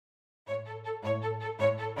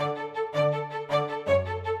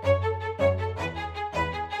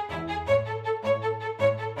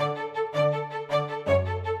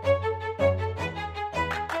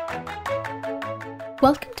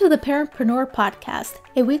Welcome to the Parentpreneur Podcast,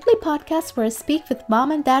 a weekly podcast where I speak with mom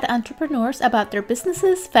and dad entrepreneurs about their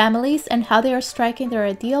businesses, families, and how they are striking their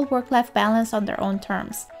ideal work-life balance on their own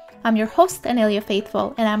terms. I'm your host, Anelia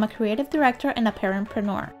Faithful, and I'm a creative director and a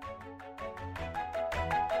parentpreneur.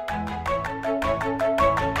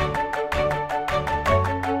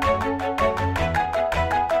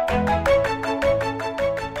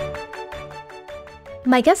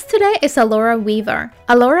 My guest today is Alora Weaver.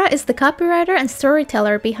 Alora is the copywriter and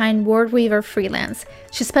storyteller behind WordWeaver Freelance.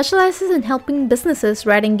 She specializes in helping businesses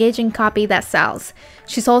write engaging copy that sells.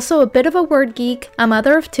 She's also a bit of a word geek, a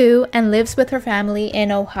mother of two, and lives with her family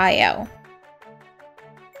in Ohio.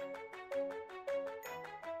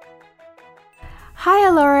 Hi,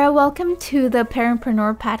 Alora. Welcome to the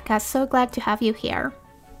Parentpreneur Podcast. So glad to have you here.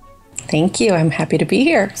 Thank you. I'm happy to be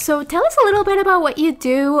here. So tell us a little bit about what you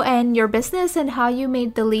do and your business and how you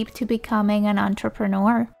made the leap to becoming an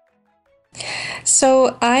entrepreneur.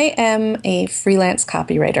 So I am a freelance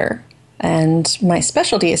copywriter, and my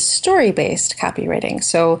specialty is story-based copywriting.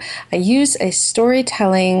 So I use a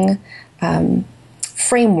storytelling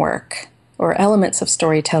framework or elements of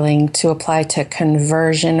storytelling to apply to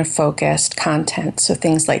conversion-focused content. So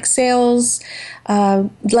things like sales,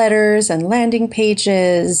 letters and landing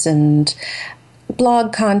pages and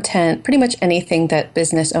blog content, pretty much anything that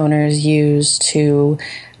business owners use to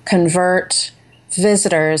convert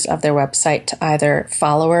visitors of their website to either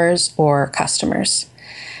followers or customers.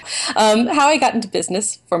 How I got into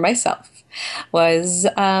business for myself was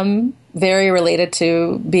very related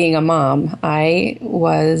to being a mom. I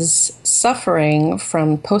was suffering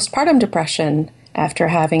from postpartum depression after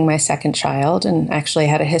having my second child, and actually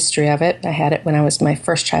had a history of it. I had it when I was my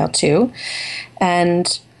first child too.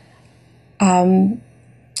 And I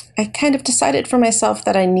kind of decided for myself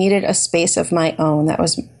that I needed a space of my own. That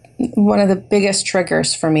was one of the biggest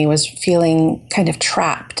triggers for me, was feeling kind of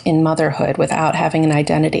trapped in motherhood without having an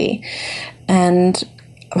identity. And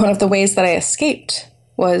one of the ways that I escaped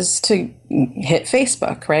was to hit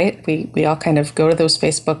Facebook, right? We all kind of go to those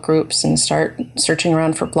Facebook groups and start searching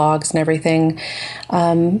around for blogs and everything.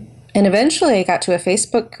 And eventually I got to a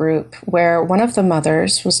Facebook group where one of the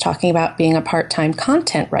mothers was talking about being a part-time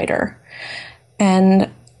content writer.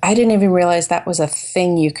 And I didn't even realize that was a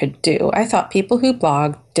thing you could do. I thought people who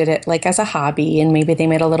blog did it like as a hobby and maybe they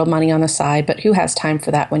made a little money on the side, but who has time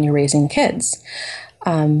for that when you're raising kids?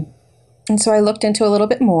 And so I looked into a little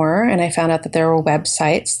bit more, and I found out that there were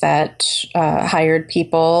websites that hired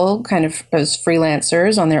people kind of as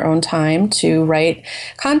freelancers on their own time to write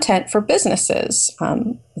content for businesses.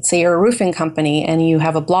 Let's say you're a roofing company and you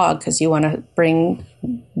have a blog because you want to bring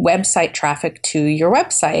website traffic to your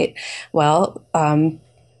website. Well,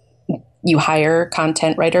 you hire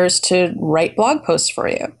content writers to write blog posts for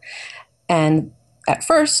you. And at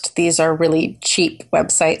first, these are really cheap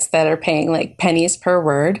websites that are paying like pennies per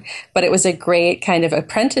word, but it was a great kind of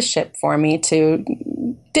apprenticeship for me to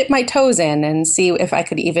dip my toes in and see if I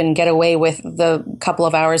could even get away with the couple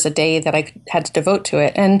of hours a day that I had to devote to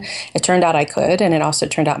it. And it turned out I could. And it also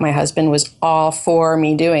turned out my husband was all for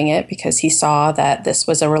me doing it because he saw that this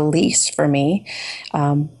was a release for me.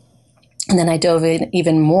 And then I dove in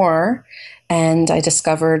even more, and I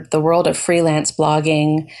discovered the world of freelance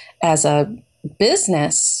blogging as a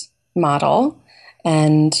business model,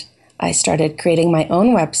 and I started creating my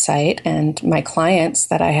own website, and my clients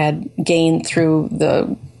that I had gained through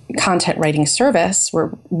the content writing service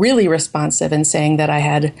were really responsive in saying that I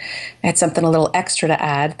had something a little extra to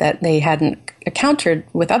add that they hadn't encountered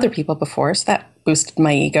with other people before. So that boosted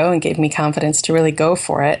my ego and gave me confidence to really go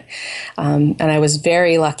for it. And I was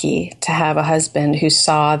very lucky to have a husband who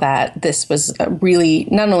saw that this was really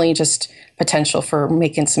not only just potential for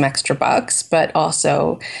making some extra bucks, but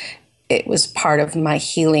also it was part of my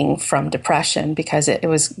healing from depression because it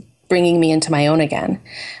was bringing me into my own again.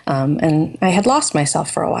 And I had lost myself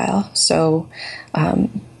for a while. So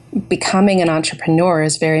becoming an entrepreneur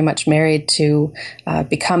is very much married to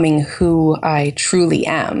becoming who I truly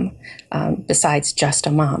am, besides just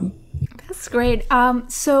a mom. That's great.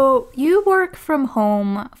 So you work from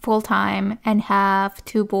home full time and have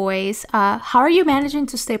two boys. How are you managing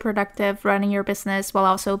to stay productive running your business while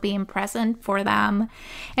also being present for them?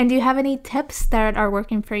 And do you have any tips that are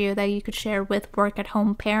working for you that you could share with work at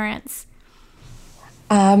home parents?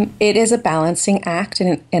 It is a balancing act,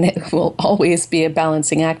 and it will always be a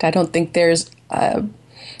balancing act. I don't think there's a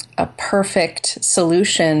perfect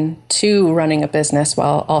solution to running a business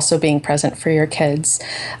while also being present for your kids.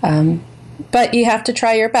 But you have to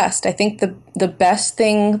try your best. I think the best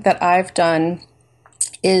thing that I've done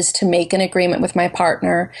is to make an agreement with my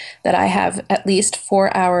partner that I have at least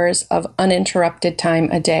 4 hours of uninterrupted time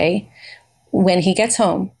a day when he gets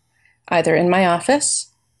home, either in my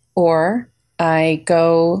office or I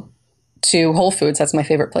go to Whole Foods. That's my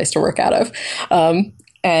favorite place to work out of.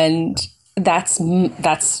 And that's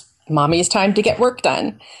mommy's time to get work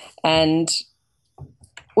done. And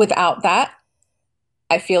without that,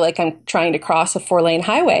 I feel like I'm trying to cross a 4-lane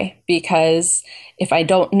highway, because if I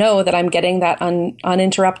don't know that I'm getting that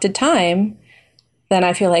uninterrupted time, then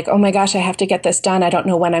I feel like, oh my gosh, I have to get this done. I don't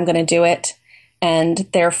know when I'm going to do it. And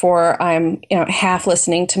therefore, I'm half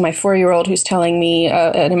listening to my 4-year-old who's telling me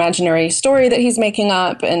an imaginary story that he's making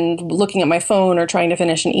up, and looking at my phone or trying to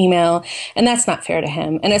finish an email. And that's not fair to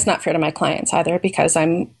him. And it's not fair to my clients either, because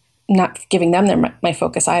I'm not giving them my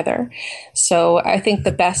focus either. So I think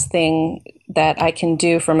the best thing that I can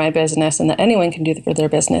do for my business, and that anyone can do for their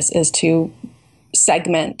business, is to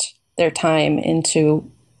segment their time into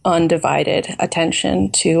undivided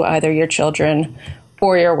attention to either your children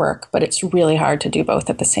or your work. But it's really hard to do both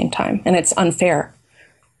at the same time. And it's unfair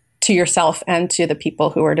to yourself and to the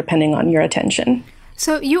people who are depending on your attention.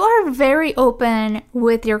 So you are very open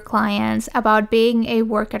with your clients about being a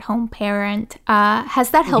work-at-home parent. Has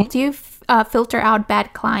that helped you filter out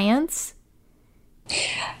bad clients?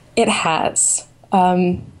 It has. Part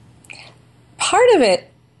of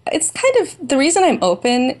it, it's kind of the reason I'm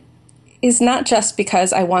open is not just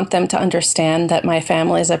because I want them to understand that my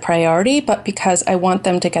family is a priority, but because I want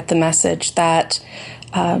them to get the message that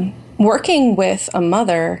working with a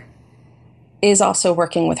mother is also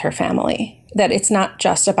working with her family. That it's not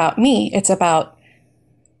just about me, it's about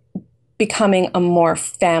becoming a more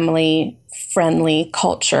family-friendly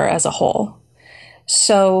culture as a whole.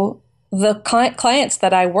 So the clients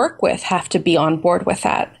that I work with have to be on board with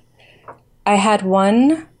that. I had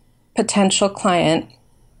one potential client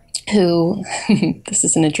who, this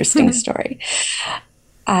is an interesting story.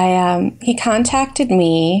 He contacted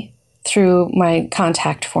me through my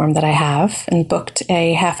contact form that I have and booked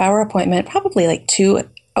a half-hour appointment, probably like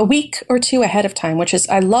a week or two ahead of time, which is,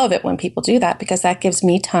 I love it when people do that, because that gives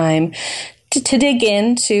me time to dig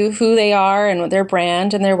into who they are and their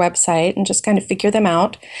brand and their website and just kind of figure them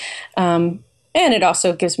out. And it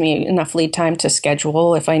also gives me enough lead time to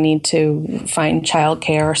schedule if I need to find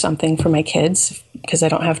childcare or something for my kids, because I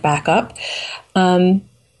don't have backup.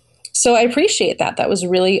 So I appreciate that. That was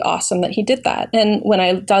really awesome that he did that. And when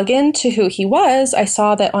I dug into who he was, I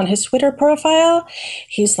saw that on his Twitter profile,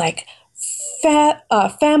 he's like,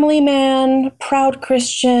 family man, proud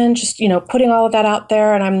Christian, just, putting all of that out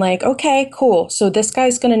there. And I'm like, okay, cool. So this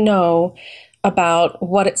guy's going to know about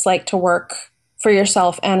what it's like to work for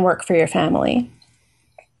yourself and work for your family.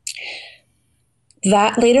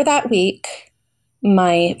 Later that week,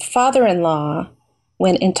 my father-in-law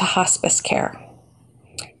went into hospice care.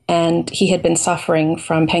 And he had been suffering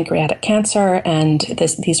from pancreatic cancer, and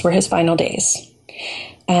these were his final days.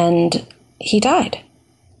 And he died.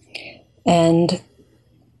 And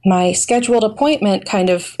my scheduled appointment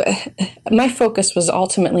my focus was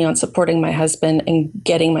ultimately on supporting my husband and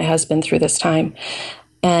getting my husband through this time.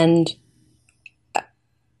 And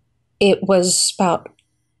it was about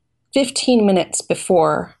 15 minutes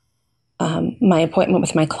before my appointment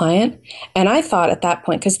with my client. And I thought at that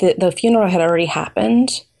point, because the funeral had already happened,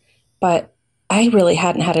 but I really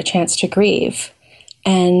hadn't had a chance to grieve.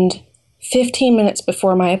 And 15 minutes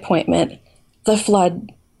before my appointment,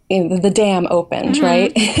 the dam opened,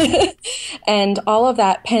 right? And all of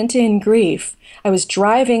that pent-in grief. I was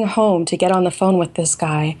driving home to get on the phone with this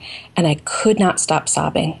guy, and I could not stop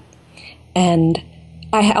sobbing. And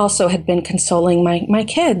I also had been consoling my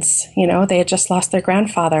kids. They had just lost their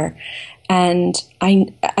grandfather. And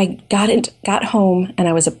I got home, and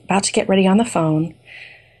I was about to get ready on the phone.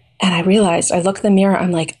 And I realized, I looked in the mirror,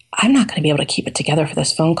 I'm like, I'm not going to be able to keep it together for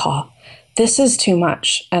this phone call. This is too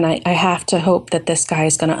much, and I have to hope that this guy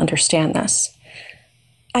is going to understand this.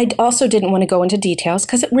 I also didn't want to go into details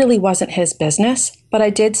because it really wasn't his business, but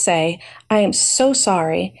I did say, I am so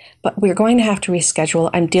sorry, but we're going to have to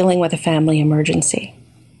reschedule. I'm dealing with a family emergency.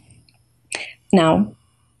 Now,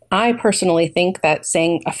 I personally think that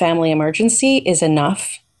saying a family emergency is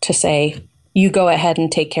enough to say, you go ahead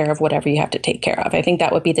and take care of whatever you have to take care of. I think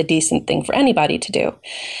that would be the decent thing for anybody to do.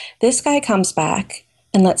 This guy comes back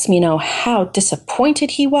and lets me know how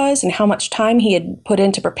disappointed he was and how much time he had put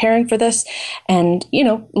into preparing for this and,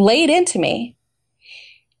 laid into me.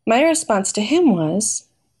 My response to him was,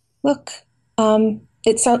 look,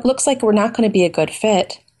 it looks like we're not going to be a good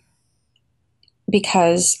fit,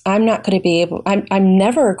 because I'm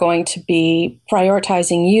never going to be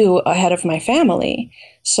prioritizing you ahead of my family.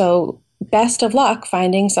 So best of luck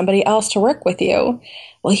finding somebody else to work with you.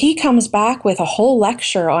 Well, he comes back with a whole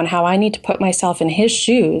lecture on how I need to put myself in his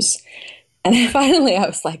shoes. And finally, I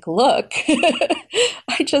was like, look,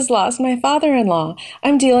 I just lost my father-in-law.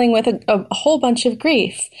 I'm dealing with a whole bunch of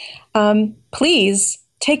grief. Please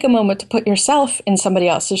take a moment to put yourself in somebody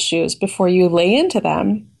else's shoes before you lay into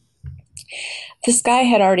them. This guy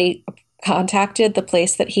had already contacted the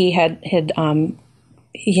place that he had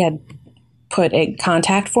put a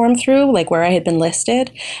contact form through, like where I had been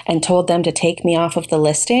listed, and told them to take me off of the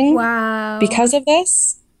listing. Wow. Because of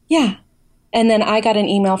this. Yeah. And then I got an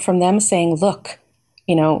email from them saying, look,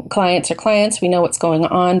 clients are clients. We know what's going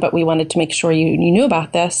on, but we wanted to make sure you knew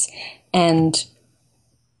about this. And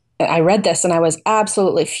I read this and I was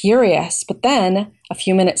absolutely furious. But then a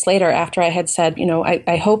few minutes later, after I had said,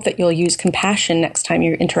 I hope that you'll use compassion next time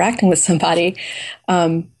you're interacting with somebody,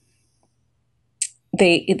 the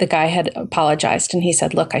guy had apologized and he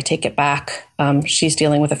said, look, I take it back. She's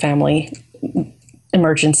dealing with a family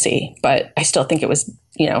emergency, but I still think it was,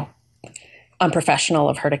 unprofessional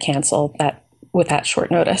of her to cancel that with that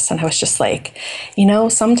short notice. And I was just like,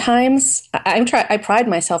 sometimes I pride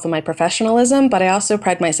myself in my professionalism, but I also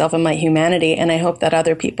pride myself in my humanity. And I hope that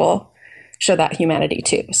other people show that humanity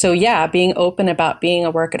too. So yeah, being open about being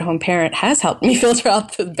a work-at-home parent has helped me filter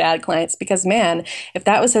out the bad clients, because man, if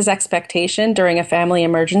that was his expectation during a family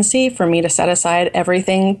emergency for me to set aside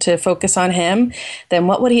everything to focus on him, then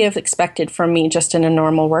what would he have expected from me just in a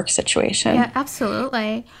normal work situation? Yeah,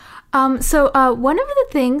 absolutely. So one of the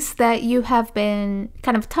things that you have been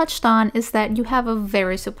kind of touched on is that you have a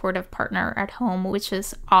very supportive partner at home, which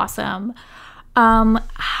is awesome.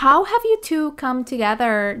 How have you two come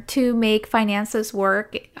together to make finances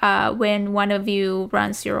work when one of you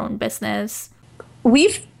runs your own business?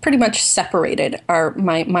 We've pretty much separated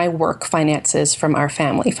my work finances from our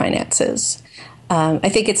family finances. I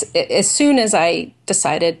think it's as soon as I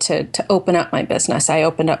decided to open up my business, I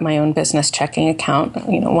opened up my own business checking account,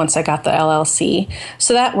 once I got the LLC.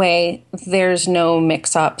 So that way there's no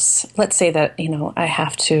mix-ups. Let's say that, I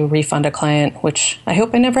have to refund a client, which I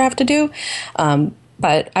hope I never have to do.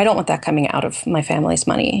 But I don't want that coming out of my family's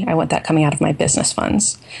money. I want that coming out of my business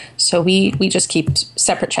funds. So we just keep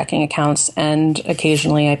separate checking accounts, and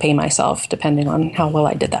occasionally I pay myself depending on how well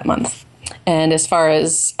I did that month. And as far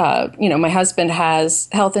as, my husband has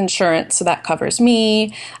health insurance, so that covers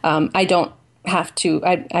me. I don't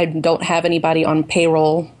have anybody on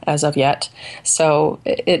payroll as of yet. So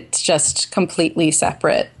it's just completely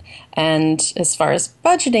separate. And as far as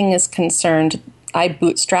budgeting is concerned, I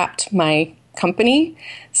bootstrapped my company.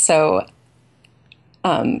 So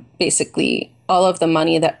basically, all of the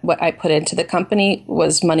money what I put into the company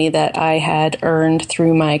was money that I had earned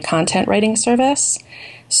through my content writing service.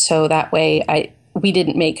 So that way we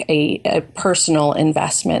didn't make a personal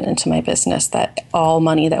investment into my business, that all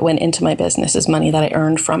money that went into my business is money that I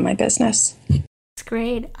earned from my business. That's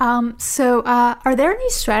great. So are there any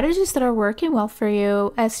strategies that are working well for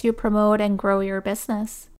you as you promote and grow your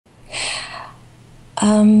business?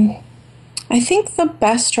 I think the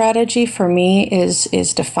best strategy for me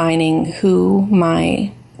is defining who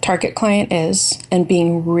my target client is and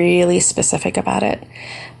being really specific about it.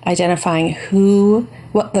 Identifying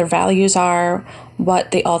what their values are, what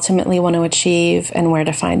they ultimately want to achieve, and where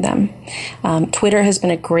to find them. Twitter has been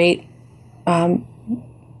a great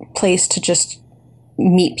place to just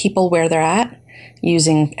meet people where they're at,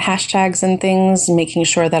 using hashtags and things, making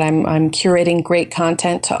sure that I'm curating great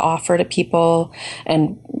content to offer to people,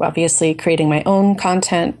 and obviously creating my own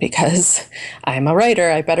content because I'm a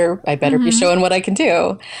writer. I better be showing what I can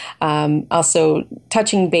do. Also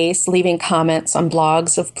touching base, leaving comments on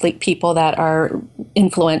blogs of people that are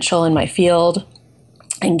influential in my field,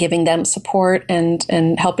 and giving them support and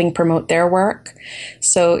helping promote their work.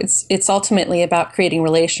 So it's ultimately about creating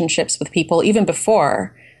relationships with people even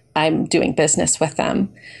before I'm doing business with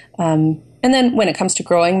them. And then when it comes to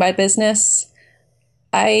growing my business,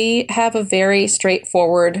 I have a very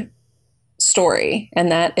straightforward story,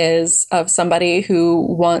 and that is of somebody who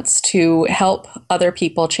wants to help other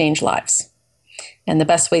people change lives. And the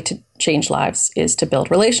best way to change lives is to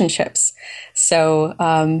build relationships. So,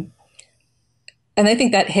 and I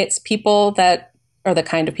think that hits people that are the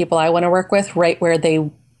kind of people I want to work with right where they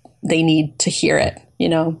need to hear it,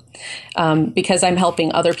 because I'm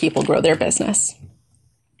helping other people grow their business.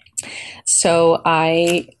 So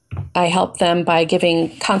I help them by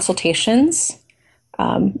giving consultations,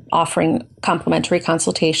 offering complimentary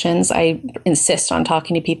consultations. I insist on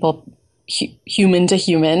talking to people human to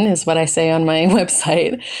human is what I say on my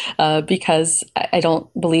website, because I don't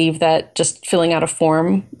believe that just filling out a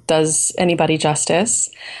form does anybody justice.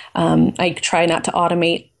 I try not to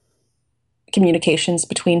automate communications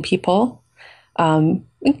between people.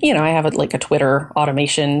 I have like a Twitter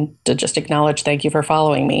automation to just acknowledge, thank you for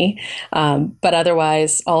following me. But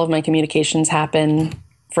otherwise, all of my communications happen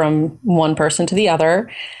from one person to the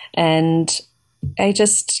other. And I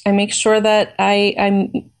make sure that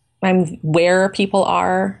I'm where people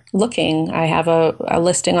are looking. I have a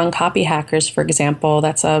listing on Copy Hackers, for example.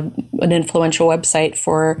 That's an influential website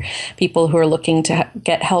for people who are looking to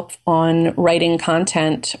get help on writing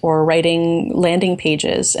content or writing landing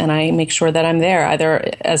pages. And I make sure that I'm there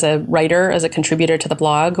either as a writer, as a contributor to the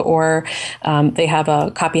blog, or they have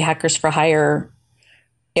a Copy Hackers for Hire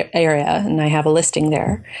area, and I have a listing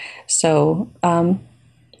there. So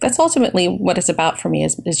that's ultimately what it's about for me,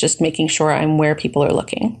 is just making sure I'm where people are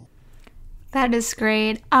looking. That is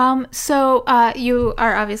great. So you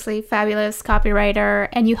are obviously a fabulous copywriter,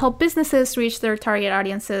 and you help businesses reach their target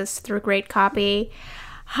audiences through great copy.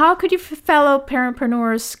 How could your fellow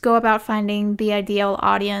parentpreneurs go about finding the ideal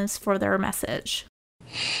audience for their message?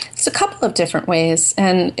 It's a couple of different ways.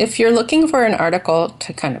 And if you're looking for an article,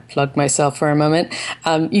 to kind of plug myself for a moment,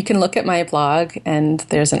 you can look at my blog, and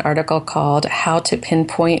there's an article called How to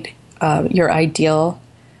Pinpoint Your Ideal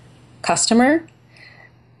Customer.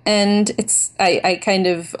 And I kind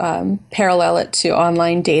of parallel it to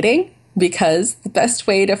online dating, because the best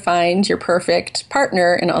way to find your perfect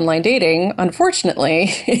partner in online dating,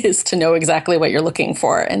 unfortunately, is to know exactly what you're looking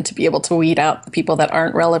for and to be able to weed out the people that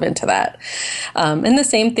aren't relevant to that. And the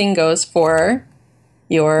same thing goes for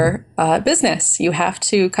your business. You have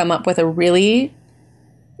to come up with a really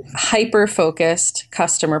hyper-focused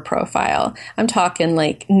customer profile. I'm talking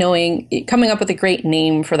like coming up with a great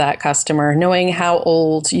name for that customer, knowing how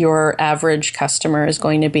old your average customer is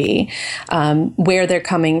going to be, where they're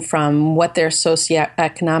coming from, what their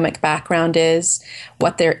socioeconomic background is,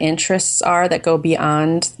 what their interests are that go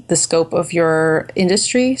beyond the scope of your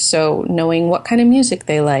industry. So knowing what kind of music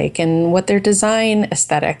they like and what their design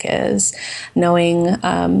aesthetic is, knowing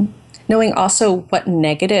also what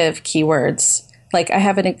negative keywords. Like I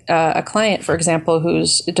have a client, for example,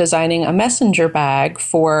 who's designing a messenger bag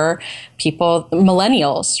for people,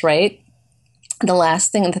 millennials, right? The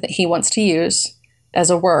last thing that he wants to use as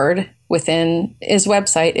a word within his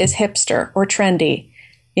website is hipster or trendy,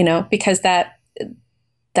 because that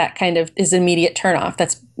kind of is immediate turnoff.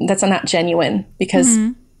 That's not genuine, because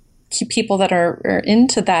people that are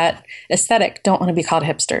into that aesthetic don't want to be called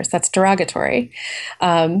hipsters. That's derogatory.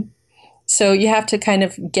 So you have to kind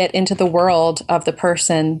of get into the world of the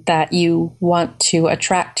person that you want to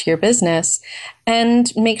attract to your business and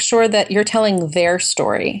make sure that you're telling their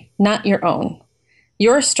story, not your own.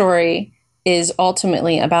 Your story is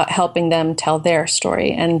ultimately about helping them tell their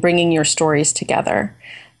story and bringing your stories together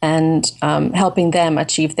and helping them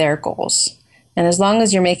achieve their goals. And as long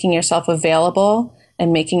as you're making yourself available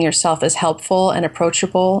and making yourself as helpful and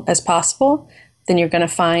approachable as possible, then you're going to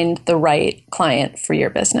find the right client for your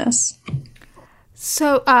business.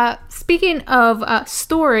 So speaking of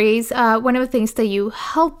stories, one of the things that you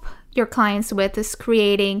help your clients with is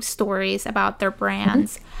creating stories about their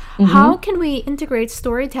brands. How can we integrate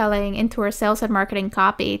storytelling into our sales and marketing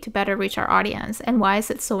copy to better reach our audience? And why is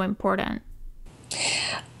it so important?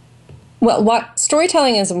 Well,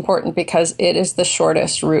 storytelling is important because it is the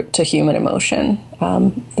shortest route to human emotion.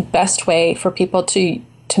 The best way for people to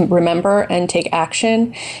remember and take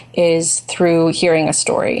action is through hearing a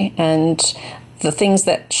story. And the things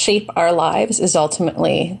that shape our lives is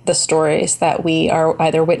ultimately the stories that we are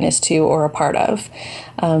either witness to or a part of.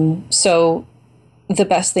 So the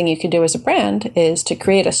best thing you can do as a brand is to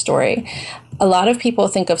create a story. A lot of people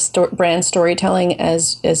think of brand storytelling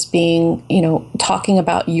as being, talking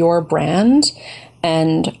about your brand.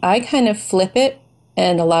 And I kind of flip it,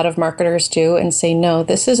 and a lot of marketers do, and say, no,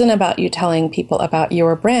 this isn't about you telling people about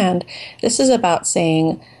your brand. This is about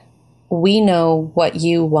saying, we know what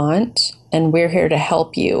you want, and we're here to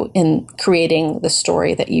help you in creating the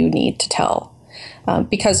story that you need to tell.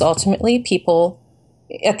 Because ultimately, people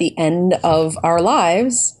at the end of our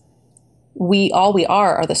lives, we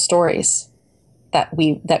are the stories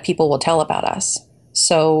that people will tell about us.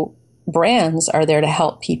 So brands are there to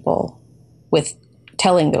help people with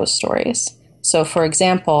telling those stories. So, for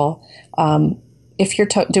example, if you're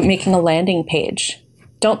making a landing page,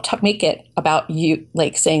 don't make it about you,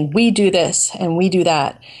 like saying, we do this and we do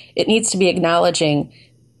that. It needs to be acknowledging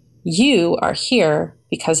you are here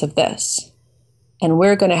because of this, and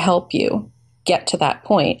we're going to help you get to that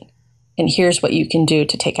point, and here's what you can do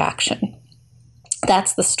to take action.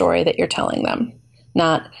 That's the story that you're telling them.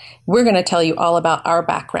 Not, we're going to tell you all about our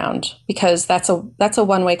background, because that's a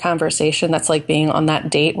one-way conversation. That's like being on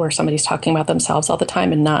that date where somebody's talking about themselves all the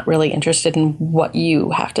time and not really interested in what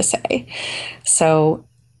you have to say. So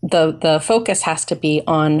the focus has to be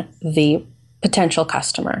on the potential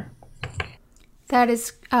customer. That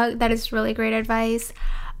is really great advice.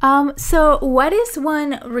 So what is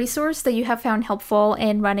one resource that you have found helpful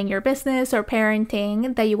in running your business or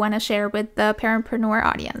parenting that you want to share with the parentpreneur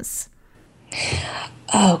audience?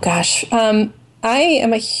 Oh, gosh. I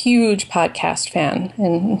am a huge podcast fan,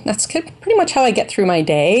 and that's pretty much how I get through my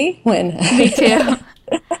day. Me too.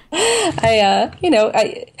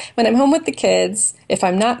 When I'm home with the kids, if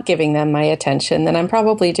I'm not giving them my attention, then I'm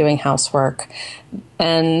probably doing housework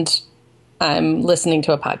and I'm listening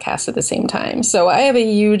to a podcast at the same time. So I have a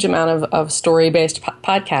huge amount of story-based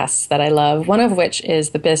podcasts that I love, one of which is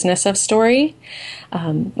The Business of Story,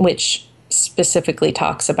 which specifically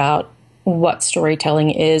talks about what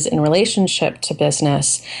storytelling is in relationship to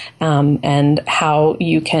business, and how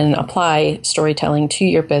you can apply storytelling to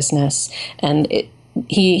your business. And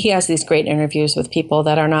he has these great interviews with people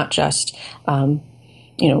that are not just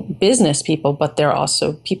business people, but they're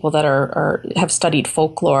also people that have studied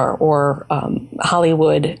folklore or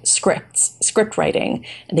Hollywood script writing.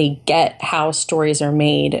 And they get how stories are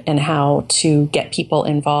made and how to get people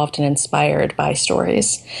involved and inspired by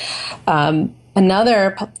stories.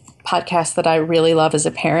 Another podcast that I really love as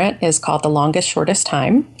a parent is called The Longest Shortest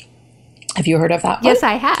Time. Have you heard of that one? Yes,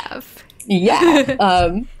 I have.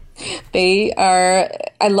 Yeah.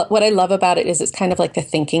 What I love about it is it's kind of like the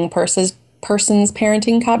thinking person's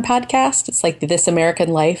parenting podcast. It's like the This American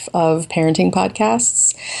Life of parenting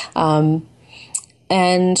podcasts.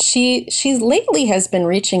 And she lately has been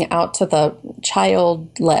reaching out to the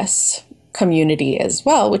childless community as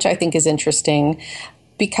well, which I think is interesting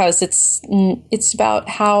because it's about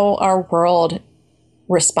how our world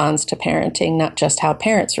responds to parenting, not just how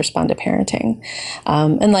parents respond to parenting.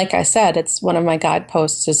 And like I said, it's one of my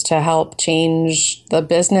guideposts is to help change the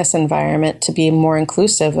business environment to be more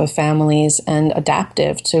inclusive of families and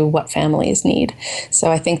adaptive to what families need.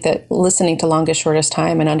 So I think that listening to Longest Shortest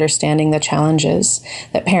Time and understanding the challenges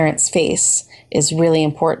that parents face is really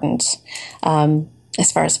important. As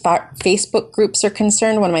far as Facebook groups are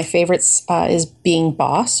concerned, one of my favorites is Being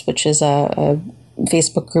Boss, which is a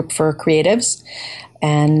Facebook group for creatives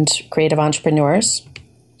and creative entrepreneurs.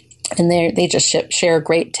 And they just share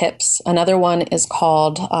great tips. Another one is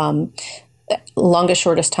called Longest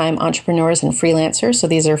Shortest Time Entrepreneurs and Freelancers. So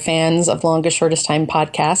these are fans of Longest Shortest Time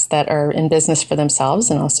podcasts that are in business for themselves.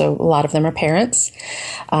 And also a lot of them are parents.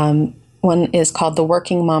 One is called The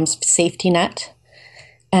Working Mom's Safety Net.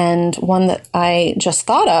 And one that I just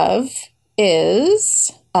thought of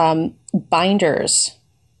is Binders,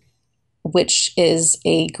 which is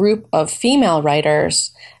a group of female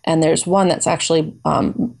writers. And there's one that's actually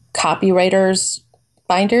copywriters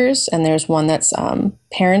Binders, and there's one that's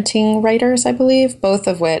parenting writers, I believe, both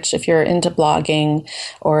of which, if you're into blogging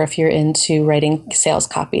or if you're into writing sales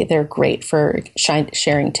copy, they're great for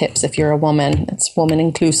sharing tips. If you're a woman, it's woman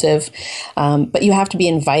inclusive, but you have to be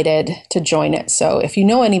invited to join it. So if you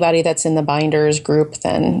know anybody that's in the Binders group,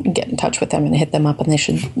 then get in touch with them and hit them up, and they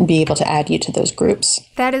should be able to add you to those groups.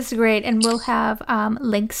 That is great. And we'll have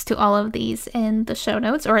links to all of these in the show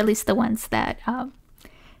notes, or at least the ones that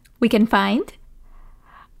we can find.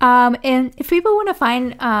 And if people want to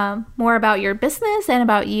find more about your business and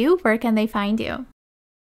about you, where can they find you?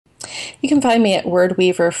 You can find me at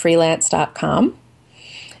wordweaverfreelance.com.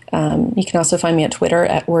 You can also find me at Twitter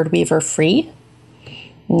at wordweaverfree.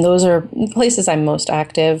 And those are places I'm most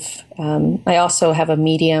active. I also have a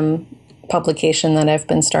Medium publication that I've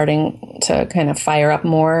been starting to kind of fire up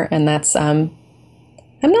more, and that's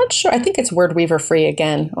I'm not sure. I think it's Word Weaver Free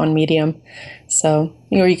again on Medium. So,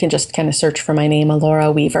 or you can just kind of search for my name,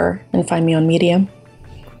 Alora Weaver, and find me on Medium.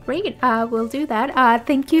 Great. We'll do that.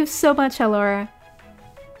 Thank you so much, Alora.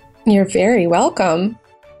 You're very welcome.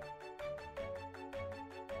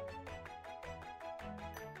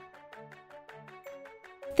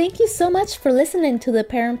 Thank you so much for listening to the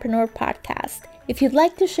Parentpreneur Podcast. If you'd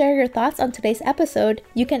like to share your thoughts on today's episode,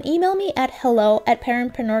 you can email me at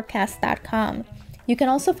hello@parentpreneurcast.com. You can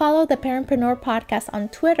also follow the Parentpreneur Podcast on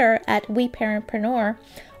Twitter at WeParentpreneur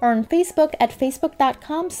or on Facebook at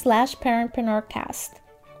facebook.com/parentpreneurcast.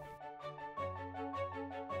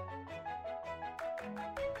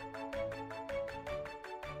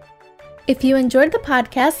 If you enjoyed the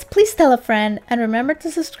podcast, please tell a friend and remember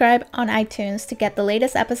to subscribe on iTunes to get the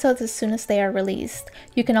latest episodes as soon as they are released.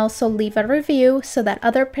 You can also leave a review so that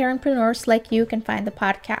other parentpreneurs like you can find the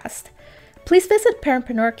podcast. Please visit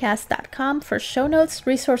parentpreneurcast.com for show notes,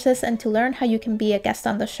 resources, and to learn how you can be a guest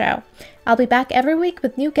on the show. I'll be back every week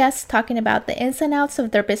with new guests talking about the ins and outs of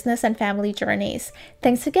their business and family journeys.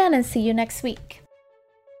 Thanks again and see you next week.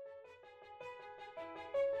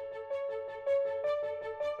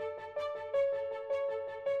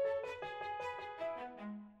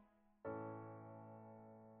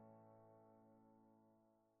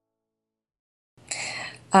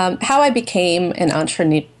 How I became an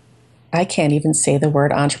entrepreneur. I can't even say the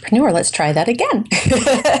word entrepreneur. Let's try that again.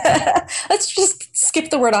 Let's just skip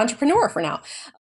the word entrepreneur for now.